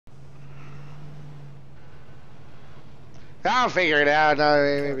I'll figure it out.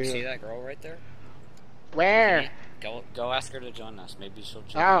 No, maybe. See that girl right there? Where? Go ask her to join us. Maybe she'll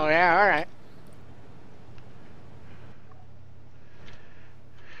join. Oh, yeah, alright.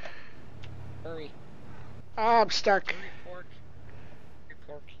 Hurry. Oh, I'm stuck. Hurry, pork. Hurry,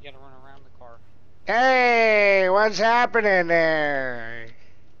 pork. You gotta run around the car. Hey, what's happening there?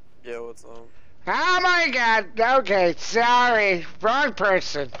 Yeah, what's up? Oh my god, okay, sorry, wrong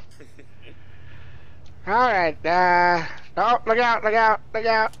person. Alright, oh, look out, look out, look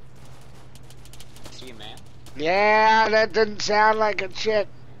out. See you, man. Yeah, that didn't sound like a chick.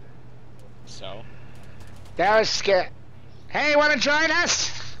 So? That was scary. Hey, wanna join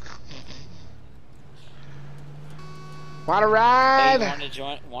us? Wanna ride?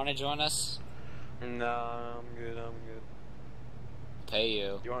 Hey, wanna join us? No, I'm good, I'm good. Pay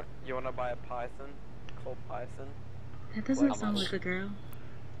you. You wanna buy a Python? Cold Python? That doesn't sound like a girl.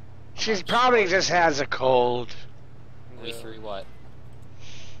 She probably just has a cold. We three what?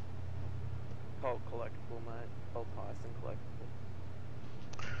 Cold collectible, mate. Cold Python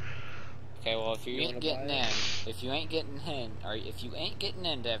collectible. Okay, well if you ain't getting in, if you ain't getting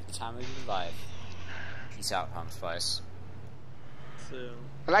in to have the time of your life, peace out, Pump Spice. So.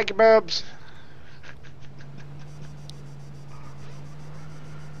 I like your boobs.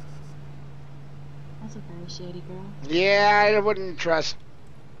 That's a very shady girl. Yeah, I wouldn't trust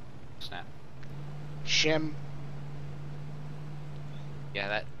Snap. Shim. Yeah,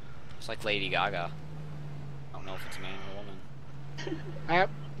 that it's like Lady Gaga. I don't know if it's a man or a woman. Yep,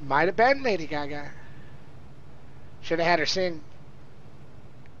 might have been Lady Gaga. Should have had her sing.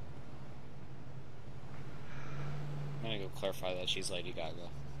 I'm gonna go clarify that she's Lady Gaga.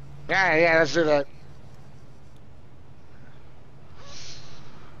 Yeah, let's do that.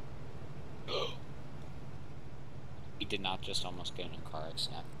 He did not just almost get in a car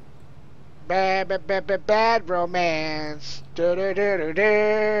accident. Bad romance. Do do do do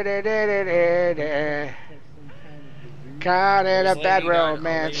do do do do do. Caught in a bad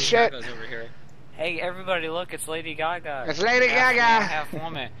romance. Shit. Over here. Hey, everybody, look! It's Lady Gaga. It's Lady half Gaga. Man, half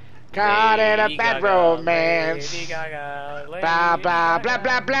woman. Caught in a Lady bad Gaga, romance. Lady Gaga. Lady Blah blah blah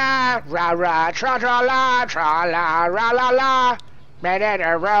blah blah. Ra ra tra tra la la la. Made it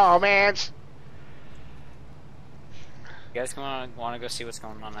a romance. You guys want to go see what's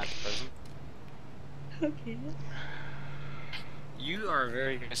going on at the prison? Okay. You are a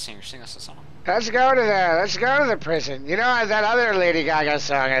very good singer. Sing us a song. Let's go to the prison. You know that other Lady Gaga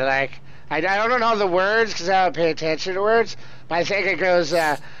song I like. I don't know the words because I don't pay attention to words. But I think it goes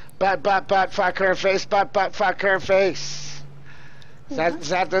butt fuck her face, butt fuck her face. Is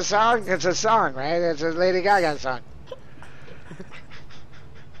that the song? It's a song, right? It's a Lady Gaga song.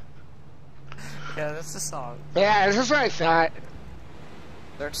 Yeah, that's the song. Yeah, this is what I thought.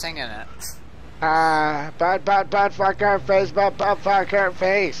 They're singing it. Butt fuck her face, butt fuck her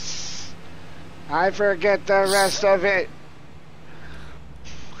face. I forget the rest of it.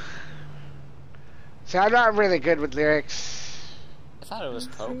 So I'm not really good with lyrics. I thought it was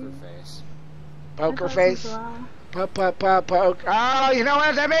Poker Face. Poker face? Poke. Oh, you know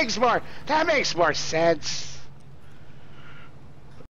what? That makes more sense.